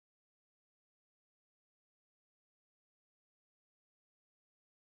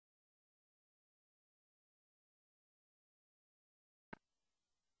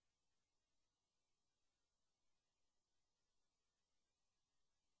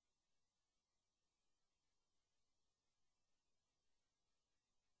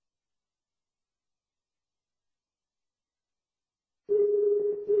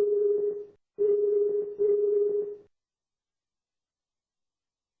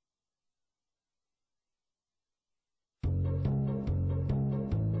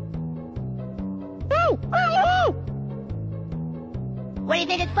What do you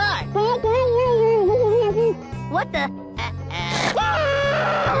think it's for? What the?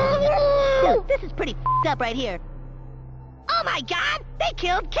 Dude, this is pretty f***ed up right here. Oh my God! They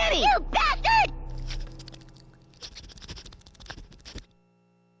killed Kenny! You bastard!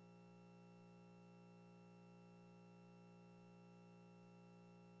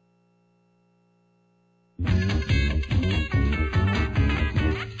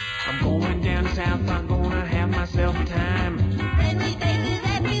 I'm going down south, I'm gonna have myself a time. Friendly faces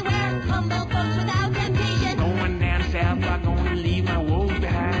everywhere, humble folks without temptation. Going down south, I'm gonna leave my woes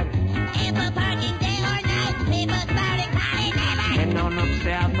behind. Ample parking day or night, people spouting holly never. Heading on up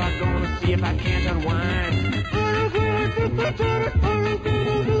south, I'm gonna see if I can't unwind.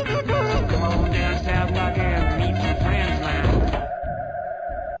 Come on down south, I can meet some friends now.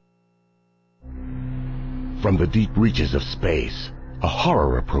 From the deep reaches of space, a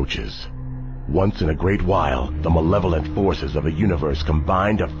horror approaches. Once in a great while, the malevolent forces of a universe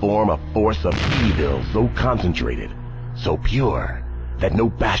combine to form a force of evil so concentrated, so pure, that no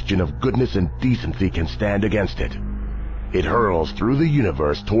bastion of goodness and decency can stand against it. It hurls through the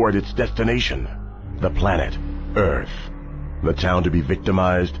universe toward its destination, the planet Earth. The town to be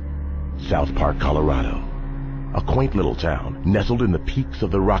victimized? South Park, Colorado. A quaint little town nestled in the peaks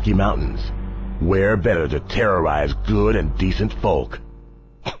of the Rocky Mountains. Where better to terrorize good and decent folk?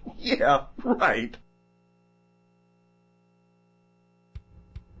 Yeah, right.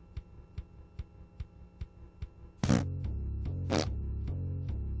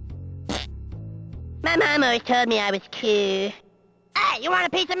 My mom always told me I was cool. Hey, you want a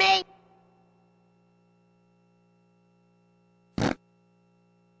piece of me?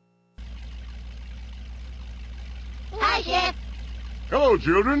 Hi, Chef. Hello,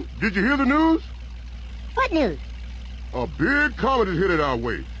 children. Did you hear the news? What news? A big comet is headed our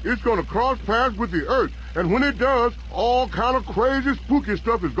way. It's gonna cross paths with the Earth, and when it does, all kind of crazy, spooky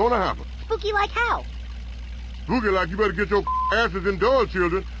stuff is gonna happen. Spooky like how? Spooky like you better get your asses indoors,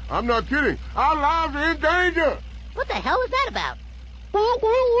 children. I'm not kidding. Our lives are in danger. What the hell was that about?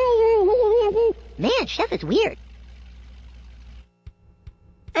 Man, Chef is weird.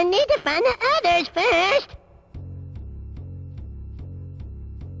 I need to find the others first.